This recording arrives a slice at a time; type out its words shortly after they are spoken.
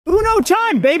no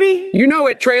time, baby. You know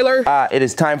it, trailer. It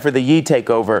is time for the Yee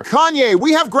takeover. Kanye,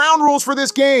 we have ground rules for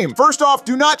this game. First off,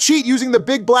 do not cheat using the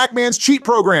big black man's cheat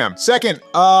program. Second,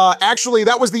 actually,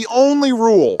 that was the only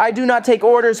rule. I do not take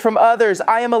orders from others.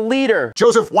 I am a leader.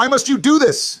 Joseph, why must you do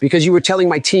this? Because you were telling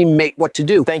my teammate what to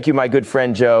do. Thank you, my good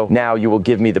friend Joe. Now you will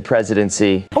give me the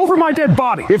presidency. Over my dead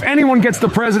body. If anyone gets the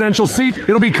presidential seat,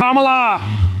 it'll be Kamala.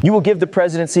 You will give the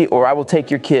presidency or I will take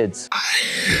your kids.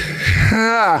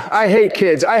 I hate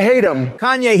kids. I hate them.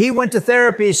 Kanye, he went to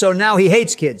therapy, so now he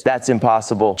hates kids. That's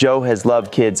impossible. Joe has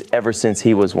loved kids ever since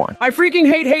he was one. I freaking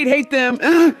hate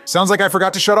them. Sounds like I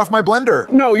forgot to shut off my blender.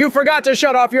 No, you forgot to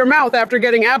shut off your mouth after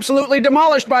getting absolutely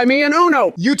demolished by me and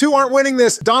Uno. You two aren't winning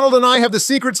this. Donald and I have the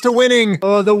secrets to winning.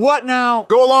 The what now?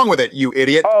 Go along with it, you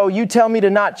idiot. Oh, you tell me to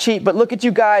not cheat, but look at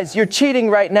you guys. You're cheating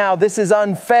right now. This is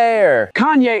unfair.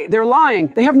 Kanye, they're lying.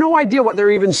 They have no idea what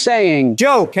they're even saying.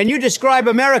 Joe, can you describe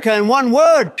America in one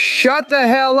word? Shut the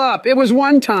hell up. It was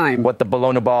one time. What the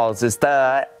bologna balls is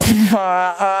that?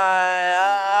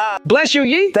 Bless you,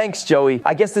 Yee. Thanks, Joey.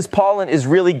 I guess this pollen is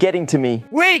really getting to me.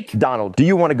 Weak. Donald, do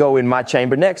you want to go in my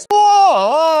chamber next?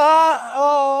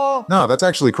 No, that's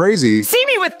actually crazy. See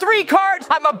me with 3 cards?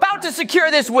 I'm about to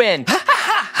secure this win.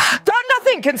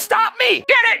 Nothing can stop me.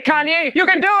 Get it, Kanye. You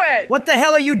can do it. What the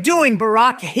hell are you doing,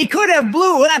 Barack? He could have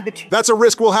blue. That's a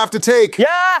risk we'll have to take.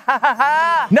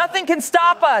 Yeah, nothing can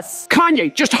stop us.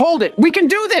 Kanye, just hold it. We can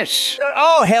do this.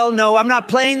 Oh, hell no. I'm not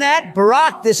playing that.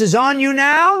 Barack, this is on you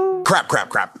now. Crap.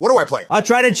 What do I play? I'll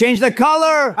try to change the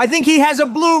color. I think he has a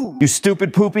blue. You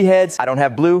stupid poopy heads. I don't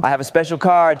have blue. I have a special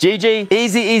card. GG.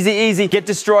 Easy. Get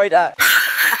destroyed.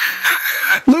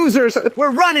 Losers.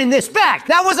 We're running this back.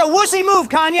 That was a wussy move,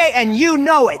 Kanye, and you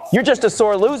know it. You're just a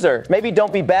sore loser. Maybe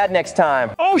don't be bad next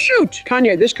time. Oh, shoot.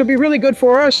 Kanye, this could be really good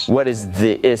for us. What is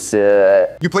this?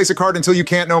 You place a card until you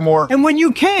can't no more. And when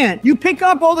you can't, you pick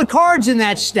up all the cards in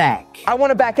that stack. I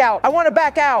want to back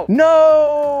out.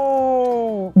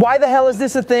 No! Why the hell is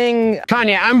this a thing?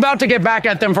 Kanye, I'm about to get back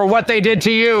at them for what they did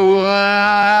to you.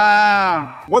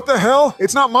 What the hell?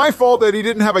 It's not my fault that he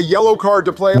didn't have a yellow card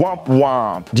to play. Womp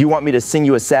womp. Do you want me to sing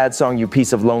you a sad song, you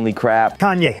piece of lonely crap?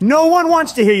 Kanye, no one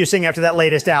wants to hear you sing after that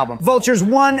latest album. Vultures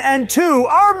 1 and 2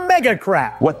 are mega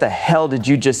crap. What the hell did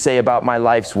you just say about my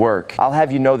life's work? I'll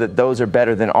have you know that those are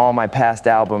better than all my past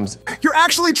albums. You're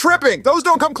actually tripping. Those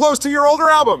don't come close to your older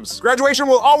albums. Graduation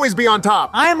will always be on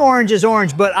top. I'm orange as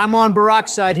orange, but I'm on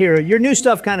Barack's side here. Your new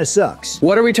stuff kind of sucks.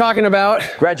 What are we talking about?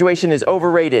 Graduation is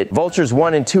overrated. Vultures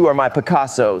 1 and 2 are my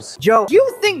Picassos. Joe, do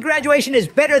you think Graduation is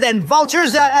better than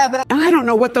Vultures? I don't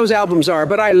know what those albums are,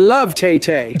 but I love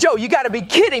Tay-Tay. Joe, you gotta be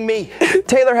kidding me.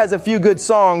 Taylor has a few good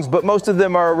songs, but most of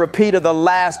them are a repeat of the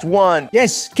last one.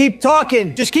 Yes, keep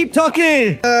talking. Just keep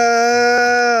talking.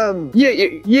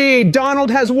 Yeah, Donald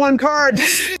has 1 card.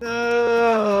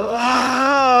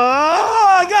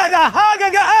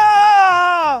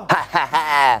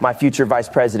 My future vice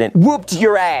president whooped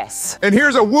your ass. And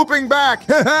here's a whooping back.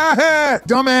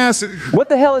 Dumbass. What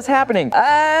the hell is happening?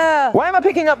 Why am I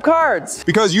picking up cards?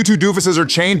 Because you two doofuses are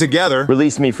chained together.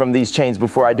 Release me from these chains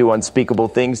before I do unspeakable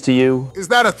things to you. Is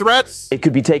that a threat? It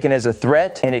could be taken as a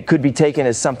threat, and it could be taken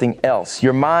as something else.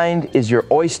 Your mind is your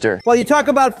oyster. While you talk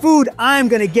about food, I'm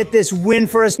gonna get this win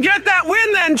for us. Get that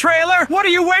win then, trailer. What are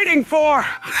you waiting for?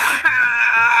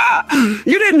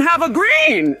 You didn't have a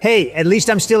green. Hey, at least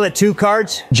I'm still at 2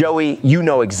 cards. Joey, you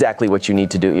know exactly what you need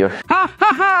to do.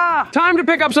 Time to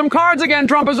pick up some cards again,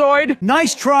 Trumpazoid.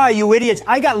 Nice try, you idiots.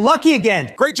 I got lucky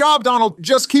again. Great job, Donald.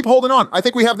 Just keep holding on. I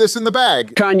think we have this in the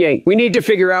bag. Kanye, we need to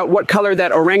figure out what color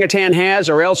that orangutan has,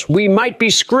 or else we might be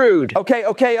screwed.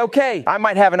 Okay. I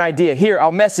might have an idea. Here,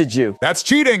 I'll message you. That's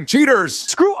cheating. Cheaters.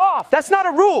 Screw off. That's not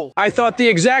a rule. I thought the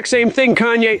exact same thing,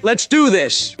 Kanye. Let's do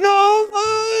this.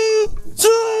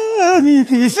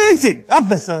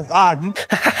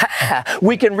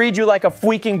 We can read you like a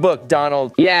freaking book,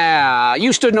 Donald. Yeah,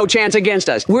 you stood no chance against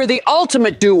us. We're the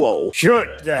ultimate duo.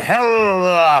 Shut the hell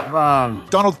up.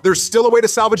 Donald, there's still a way to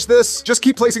salvage this. Just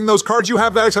keep placing those cards you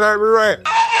have that right.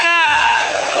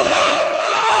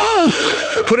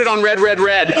 Put it on red.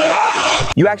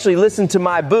 You actually listen to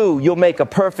my boo. You'll make a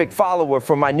perfect follower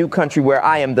for my new country where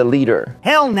I am the leader.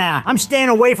 Hell nah. I'm staying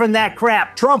away from that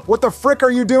crap. Trump, what the frick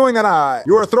are you doing? You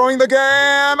are throwing the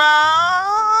game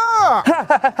out.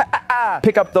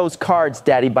 Pick up those cards,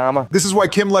 Daddy Bama. This is why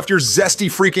Kim left your zesty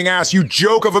freaking ass, you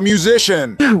joke of a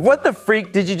musician. What the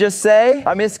freak did you just say?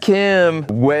 I miss Kim.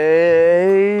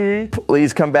 Wait.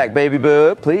 Please come back, baby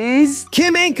boo. Please.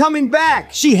 Kim ain't coming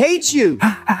back. She hates you.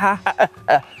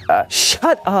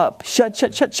 Shut up. Shut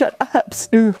up,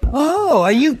 Stu. Oh,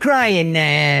 are you crying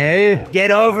now? Get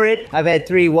over it. I've had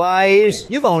 3 wives.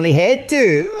 You've only had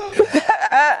 2.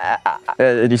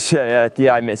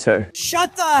 Yeah, I miss her.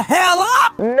 Shut the hell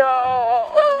up! No.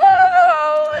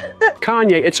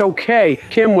 Kanye, it's okay.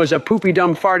 Kim was a poopy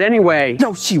dumb fart anyway.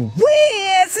 No, she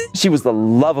wasn't. She was the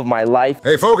love of my life.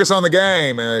 Hey, focus on the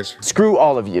game, guys. Screw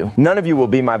all of you. None of you will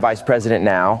be my vice president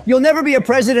now. You'll never be a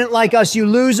president like us, you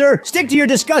loser. Stick to your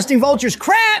disgusting vulture's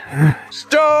crap.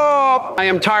 Stop! I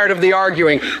am tired of the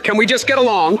arguing. Can we just get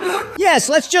along? Yes,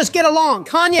 let's just get along.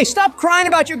 Kanye, stop crying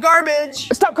about your garbage.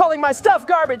 Stop calling my stuff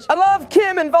garbage. I love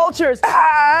Kim and vultures.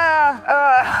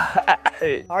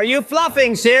 Are you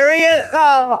fluffing, serious?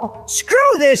 Oh,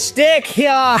 screw this stick.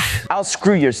 I'll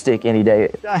screw your stick any day.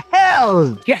 The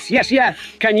hell? Yes.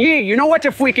 Kanye, you know what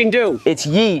to freaking do. It's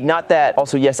ye, not that.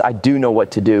 Also, yes, I do know what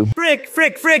to do. Frick.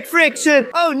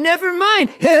 Oh, never mind.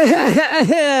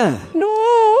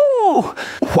 No!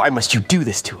 Why must you do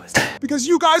this to us? Because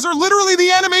you guys are literally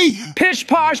the enemy. Pish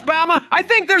posh, Bama. I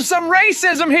think there's some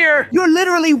racism here. You're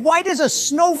literally white as a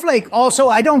snowflake. Also,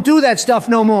 I don't do that stuff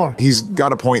no more. He's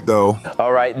got a point, though.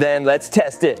 All right, then, let's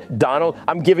test it. Donald,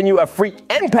 I'm giving you a free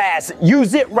end pass.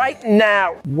 Use it right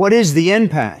now. What is the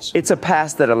end pass? It's a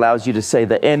pass that allows you to say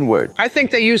the N-word. I think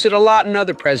they use it a lot in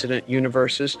other president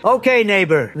universes. Okay,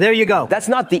 neighbor. There you go. That's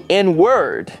not the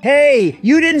N-word. Hey,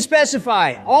 you didn't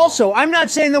specify. Also, I'm not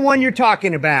saying the one you're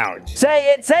talking about.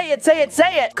 Say it.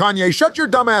 Kanye, shut your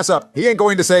dumb ass up. He ain't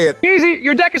going to say it. Easy,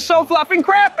 your deck is so fluffing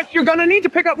crap, but you're gonna need to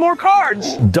pick up more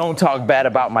cards. Don't talk bad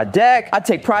about my deck. I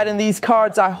take pride in these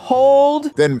cards I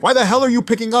hold. Then why the hell are you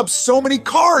picking up so many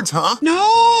cards, huh?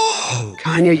 No!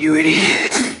 Kanye, you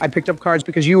idiot. I picked up cards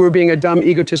because you were being a dumb,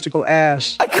 egotistical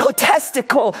ass. A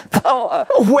testicle.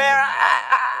 Where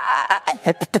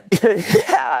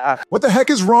What the heck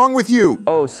is wrong with you?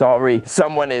 Oh, sorry.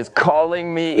 Someone is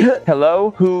calling me.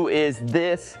 Hello? Who is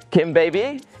this? Kim,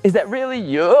 baby? Is that really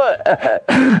you?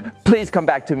 Please come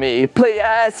back to me. Please.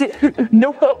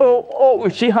 No. Oh,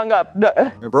 she hung up. No.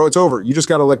 Hey, bro, it's over. You just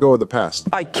gotta let go of the past.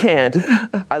 I can't.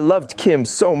 I loved Kim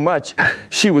so much.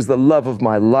 She was the love of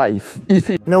my life.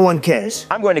 No one cares.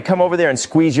 I'm going to come over there and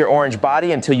squeeze your orange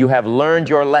body until you have learned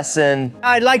your lesson.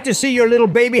 I'd like to see your little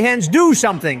baby hands do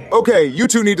something. Okay, you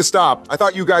two need to stop. I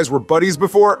thought you guys were buddies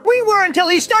before. We were until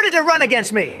he started to run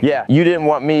against me. Yeah, you didn't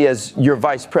want me as your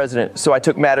vice president, so I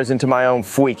took matters into my own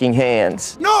freaking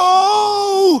hands.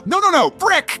 No! No!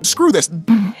 Frick! Screw this.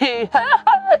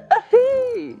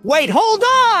 Wait, hold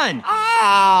on!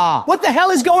 What the hell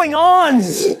is going on?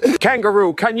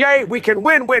 Kangaroo, Kanye, we can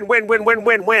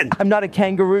win. I'm not a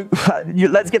kangaroo.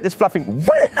 Let's get this fluffing.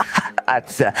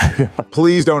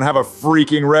 Please don't have a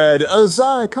freaking red.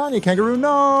 Zai, Kanye, kangaroo,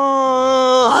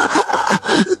 no!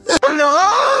 No!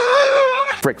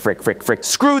 Frick.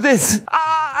 Screw this.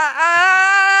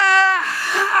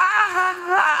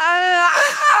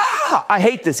 I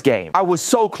hate this game. I was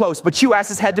so close, but you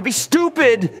asses had to be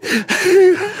stupid.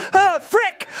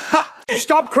 Frick!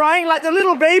 Stop crying like the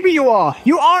little baby you are.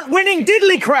 You aren't winning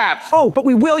diddly crap. Oh, but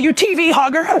we will, you TV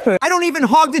hogger. I don't even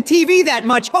hog the TV that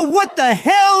much. Oh, what the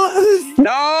hell?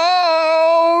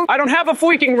 No! I don't have a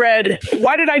freaking red.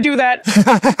 Why did I do that?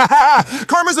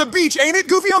 Karma's a beach, ain't it,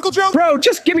 Goofy Uncle Joe? Bro,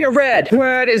 just give me a red.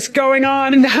 What is going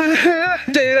on?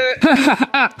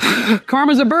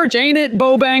 Karma's a birch, ain't it?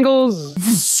 Bow bangles.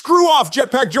 Screw off,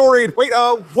 Jetpack Jory. Wait,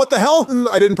 what the hell?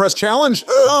 I didn't press challenge.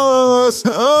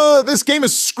 This game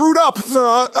is screwed up.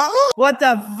 What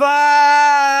the fuck?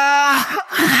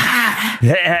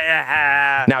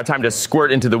 Now time to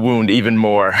squirt into the wound even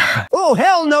more. Oh,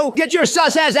 hell no. Get your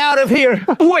sus ass out of here.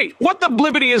 Wait, what the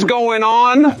blibbity is going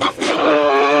on?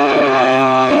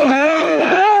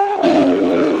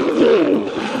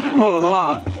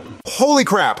 Holy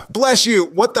crap. Bless you.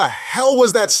 What the hell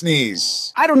was that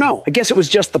sneeze? I don't know. I guess it was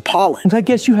just the pollen. I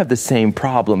guess you have the same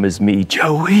problem as me,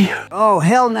 Joey. Oh,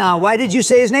 hell no. Why did you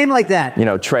say his name like that? You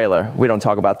know, trailer. We don't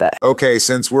talk about that. Okay,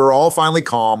 since we're all finally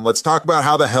calm, let's talk about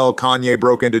how the hell Kanye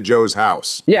broke into Joe's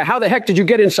house. Yeah, how the heck did you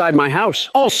get inside my house?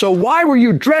 Also, why were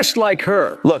you dressed like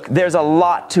her? Look, there's a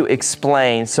lot to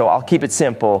explain, so I'll keep it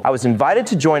simple. I was invited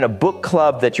to join a book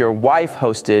club that your wife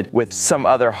hosted with some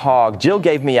other hog. Jill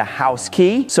gave me a house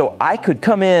key, so I could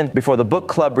come in before the book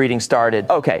club reading started.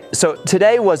 Okay, so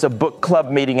today was a book club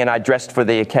meeting and I dressed for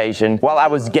the occasion. While I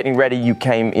was getting ready, you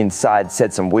came inside,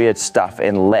 said some weird stuff,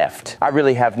 and left. I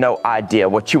really have no idea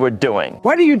what you were doing.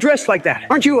 Why do you dress like that?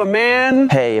 Aren't you a man?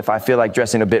 Hey, if I feel like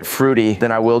dressing a bit fruity,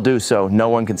 then I will do so. No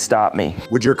one can stop me.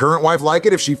 Would your current wife like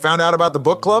it if she found out about the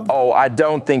book club? Oh, I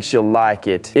don't think she'll like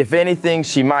it. If anything,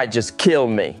 she might just kill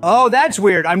me. Oh, that's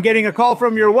weird. I'm getting a call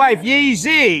from your wife,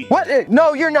 Yeezy. What?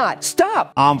 No, you're not.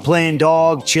 Stop. I'm playing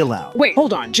dog, chill out. Wait,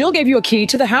 hold on. Jill gave you a key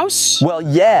to the house? Well,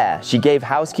 yeah, she gave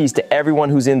house keys to everyone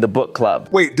who's in the book club.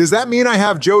 Wait, does that mean I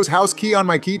have Joe's house key on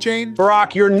my keychain?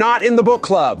 Barack, you're not in the book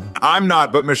club. I'm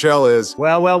not, but Michelle is.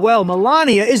 Well,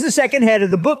 Melania is the second head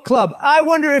of the book club. I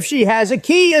wonder if she has a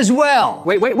key as well.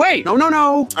 Wait.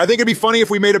 No. I think it'd be funny if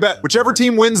we made a bet. Whichever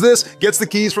team wins this gets the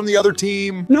keys from the other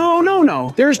team.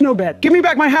 No. There's no bet. Give me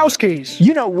back my house keys.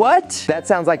 You know what? That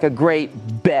sounds like a great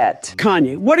bet.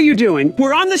 Kanye, what are you doing?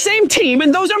 We're on the same team,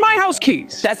 and those are my house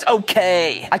keys. That's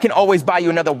okay. I can always buy you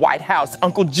another White House,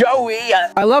 Uncle Joey.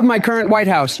 I love my current White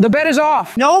House. The bet is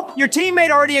off. Nope, your teammate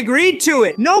already agreed to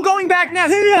it. No going back now.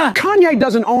 Kanye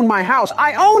doesn't own my house.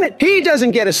 I own it. He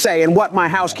doesn't get a say in what my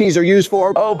house keys are used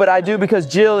for. Oh, but I do because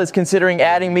Jill is considering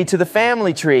adding me to the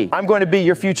family tree. I'm going to be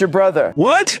your future brother.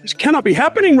 What? This cannot be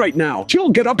happening right now. Jill,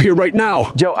 get up here right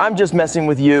now. Joe, I'm just messing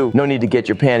with you. No need to get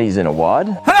your panties in a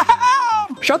wad.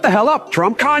 Shut the hell up,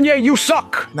 Trump. Kanye, you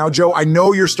suck. Now, Joe, I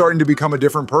know you're starting to become a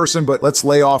different person, but let's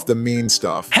lay off the mean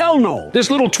stuff. Hell no. This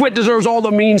little twit deserves all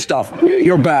the mean stuff.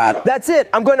 You're bad. That's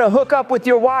it. I'm going to hook up with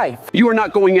your wife. You are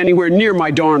not going anywhere near my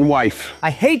darn wife.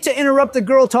 I hate to interrupt the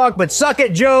girl talk, but suck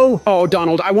it, Joe. Oh,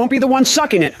 Donald, I won't be the one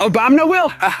sucking it. Obama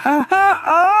will.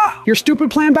 Your stupid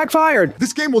plan backfired.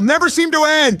 This game will never seem to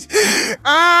end.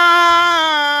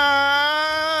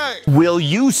 Will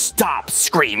you stop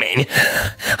screaming?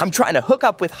 I'm trying to hook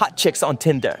up with hot chicks on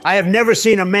Tinder. I have never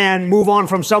seen a man move on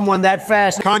from someone that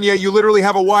fast. Kanye, you literally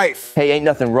have a wife. Hey, ain't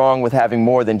nothing wrong with having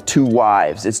more than 2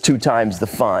 wives. It's 2 times the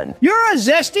fun. You're a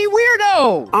zesty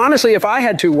weirdo. Honestly, if I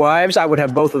had 2 wives, I would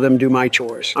have both of them do my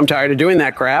chores. I'm tired of doing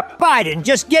that crap. Biden,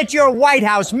 just get your White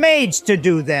House maids to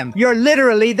do them. You're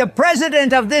literally the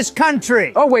president of this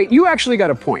country. Oh, wait, you actually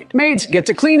got a point. Maids, get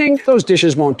to cleaning. Those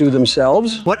dishes won't do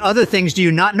themselves. What other things do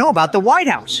you not know about the White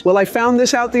House? Well, I found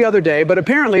this out the other day, but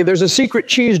apparently there's a secret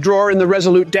cheese drawer in the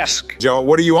Resolute desk. Joe,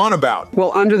 what are you on about?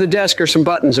 Well, under the desk are some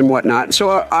buttons and whatnot.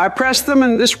 So I pressed them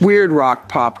and this weird rock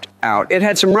popped out. It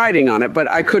had some writing on it, but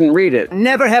I couldn't read it.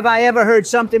 Never have I ever heard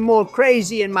something more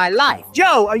crazy in my life.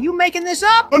 Joe, are you making this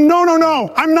up? Oh,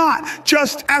 no, I'm not.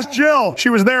 Just ask Jill. She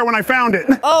was there when I found it.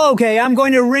 Okay, I'm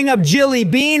going to ring up Jilly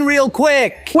Bean real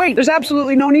quick. Wait, there's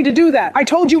absolutely no need to do that. I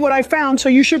told you what I found, so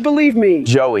you should believe me.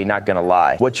 Joey, not gonna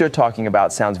lie. What you're talking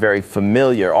about sounds very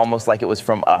familiar, almost like it was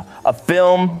from a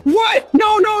film. What?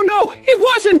 No, it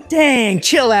wasn't. Dang,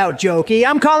 chill out, Jokey.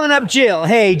 I'm calling up Jill.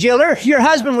 Hey, Jiller, your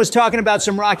husband was talking about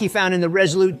some rock he found in the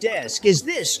Resolute desk. Is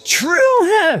this true?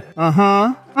 Yeah?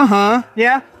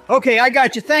 Okay, I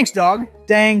got you. Thanks, dog.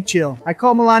 Dang, chill. I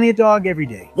call Melania dog every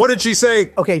day. What did she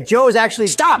say? Okay, Joe is actually...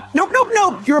 Stop! Nope.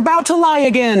 You're about to lie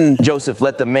again. Joseph,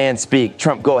 let the man speak.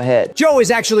 Trump, go ahead. Joe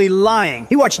is actually lying.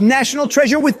 He watched National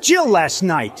Treasure with Jill last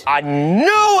night. I knew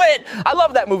it! I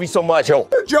love that movie so much.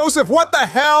 Joseph, what the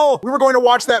hell? We were going to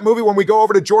watch that movie when we go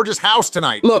over to George's house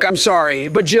tonight. Look, I'm sorry,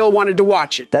 but Jill wanted to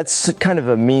watch it. That's kind of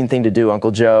a mean thing to do,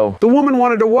 Uncle Joe. The woman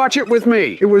wanted to watch it with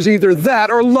me. It was either that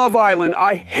or Love Island.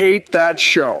 I hate that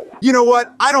show. You know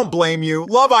what? I don't blame you.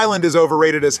 Love Island is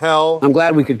overrated as hell. I'm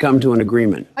glad we could come to an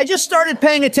agreement. I just started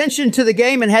paying attention to the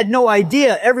game and had no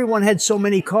idea everyone had so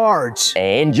many cards.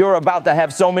 And you're about to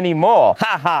have so many more.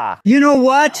 Ha ha. You know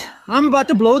what? I'm about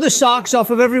to blow the socks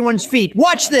off of everyone's feet.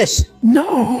 Watch this.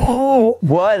 No.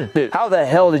 What? How the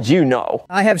hell did you know?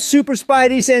 I have super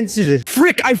spidey sensitive.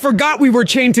 Frick, I forgot we were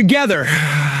chained together.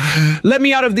 Let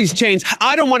me out of these chains.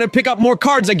 I don't want to pick up more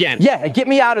cards again. Yeah, get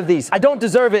me out of these. I don't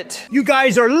deserve it. You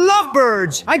guys are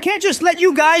lovebirds. I can't just let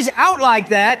you guys out like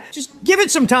that. Just give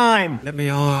it some time. Let me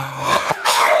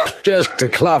just a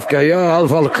Klafka,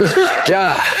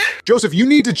 yeah. Joseph, you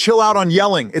need to chill out on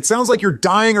yelling. It sounds like you're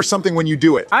dying or something when you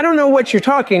do it. I don't know what you're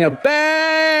talking about.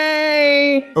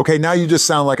 Okay, now you just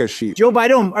sound like a sheep. Joe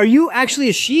Biden, are you actually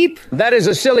a sheep? That is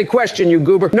a silly question, you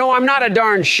goober. No, I'm not a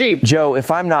darn sheep. Joe, if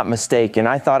I'm not mistaken,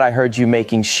 I thought I heard you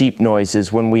making sheep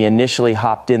noises when we initially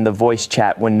hopped in the voice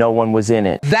chat when no one was in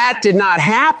it. That did not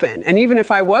happen. And even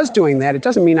if I was doing that, it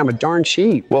doesn't mean I'm a darn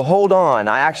sheep. Well, hold on.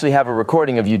 I actually have a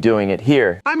recording of you doing it.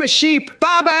 Here. I'm a sheep.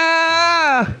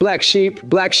 Baba! Black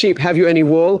sheep, have you any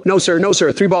wool? No,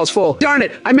 sir, 3 balls full. Darn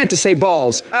it, I meant to say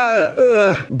balls.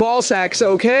 Ball sacks,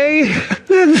 okay?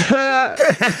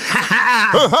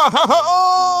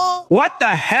 What the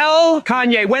hell?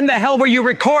 Kanye, when the hell were you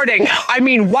recording? I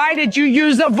mean, why did you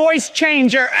use a voice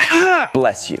changer?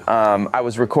 Bless you. I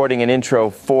was recording an intro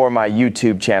for my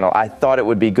YouTube channel. I thought it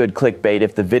would be good clickbait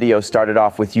if the video started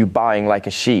off with you buying like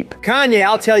a sheep. Kanye,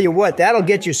 I'll tell you what, that'll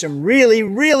get you some really,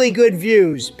 really good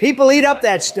views. People eat up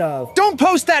that stuff. Don't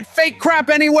post that fake crap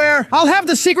anywhere. I'll have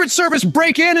the Secret Service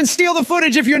break in and steal the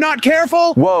footage if you're not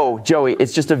careful. Whoa, Joey,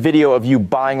 it's just a video of you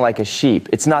buying like a sheep.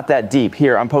 It's not that deep.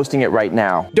 Here, I'm posting it right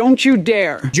now. Don't Don't you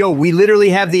dare. Joe, we literally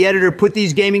have the editor put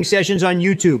these gaming sessions on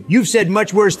YouTube. You've said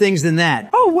much worse things than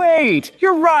that. Oh, wait,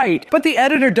 you're right. But the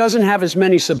editor doesn't have as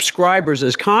many subscribers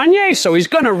as Kanye, so he's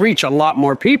gonna reach a lot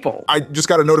more people. I just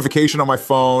got a notification on my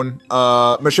phone.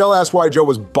 Michelle asked why Joe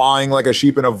was buying like a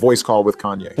sheep in a voice call with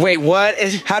Kanye. Wait, what?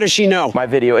 How does she know? My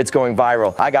video, it's going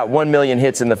viral. I got 1 million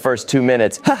hits in the first 2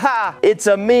 minutes. Haha, it's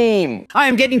a meme. I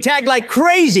am getting tagged like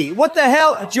crazy. What the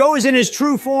hell? Joe is in his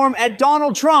true form at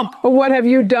Donald Trump. What have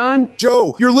you done?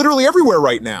 Joe, you're literally everywhere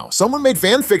right now. Someone made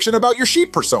fan fiction about your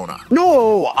sheep persona.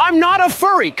 No, I'm not a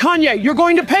furry. Kanye, you're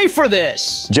going to pay for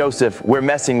this. Joseph, we're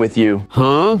messing with you.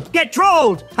 Huh? Get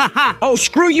trolled. Haha. Oh,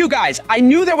 screw you guys. I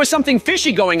knew there was something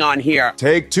fishy going on here.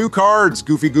 Take 2 cards,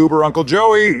 Goofy Goober Uncle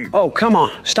Joey. Oh, come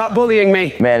on. Stop bullying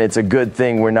me. Man, it's a good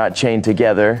thing we're not chained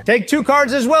together. Take 2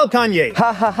 cards as well, Kanye.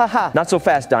 Ha ha ha ha. Not so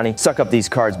fast, Donnie. Suck up these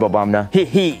cards, Bobomna. Hee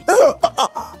hee.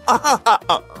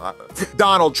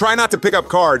 Donald, try not to pick up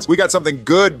cards. We got something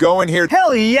good going here.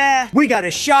 Hell yeah. We got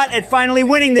a shot at finally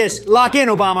winning this. Lock in,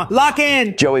 Obama. Lock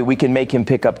in. Joey, we can make him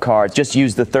pick up cards. Just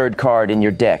use the 3rd card in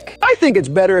your deck. I think it's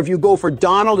better if you go for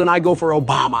Donald and I go for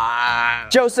Obama.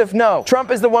 Joseph, no. Trump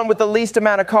is the one with the least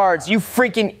amount of cards. You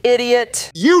freaking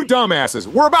idiot. You dumbasses,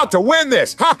 we're about to win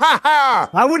this. Ha ha ha.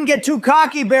 I wouldn't get too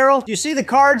cocky, Beryl. Do you see the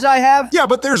cards I have? Yeah,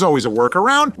 but there's always a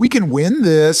workaround. We can win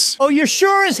this. Oh, you're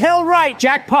sure as hell right.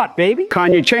 Jackpot, baby.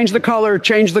 Kanye, change the color,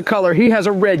 change the color. He has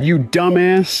a red, you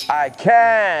dumbass. I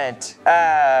can't.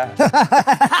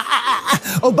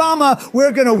 Obama,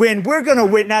 we're gonna win. We're gonna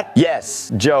win. Not.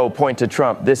 Yes, Joe, point to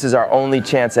Trump. This is our only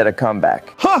chance at a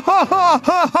comeback. Ha ha ha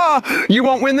ha ha! You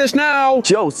won't win this now.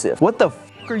 Joseph, what the f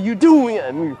are you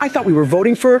doing? I thought we were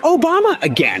voting for Obama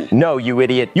again. No, you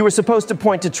idiot. You were supposed to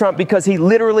point to Trump because he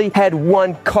literally had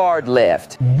 1 card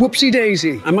left. Whoopsie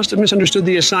daisy. I must have misunderstood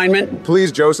the assignment.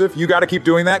 Please, Joseph, you gotta keep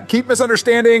doing that. Keep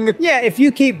misunderstanding. Yeah, if you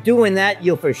keep doing that,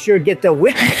 you'll for sure get the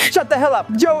win. Shut the hell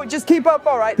up. Joey, just keep up,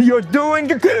 all right? You're doing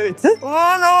good.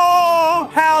 Oh no!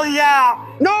 Hell yeah!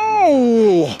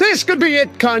 No! This could be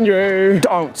it, Kanye.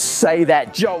 Don't say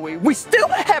that, Joey. We still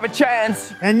have a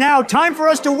chance. And now, time for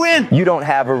us to win. You don't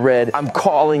have a red. I'm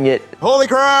calling it. Holy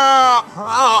crap!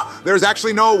 There's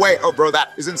actually no way. Oh, bro,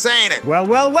 that is insane. Well,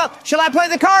 well, well. Shall I play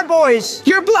the card, boys?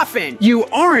 You're bluffing, you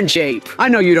orange ape. I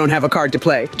know you don't have a card to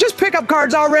play. Just pick up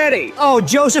cards already. Oh,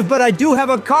 Joseph, but I do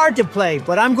have a card to play,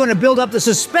 but I'm gonna build up the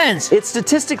suspense. It's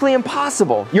statistically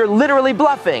impossible. You're literally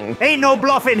bluffing. Ain't no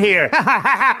bluffing here.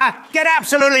 Get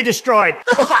absolutely destroyed.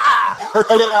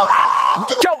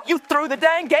 Joe, you threw the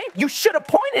dang game. You should have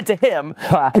pointed to him.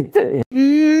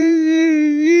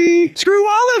 Screw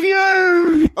all of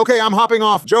you. Okay, I'm hopping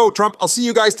off. Joe, Trump, I'll see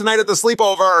you guys tonight at the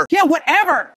sleepover. Yeah,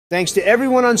 whatever. Thanks to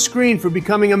everyone on screen for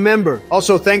becoming a member.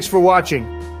 Also, thanks for watching.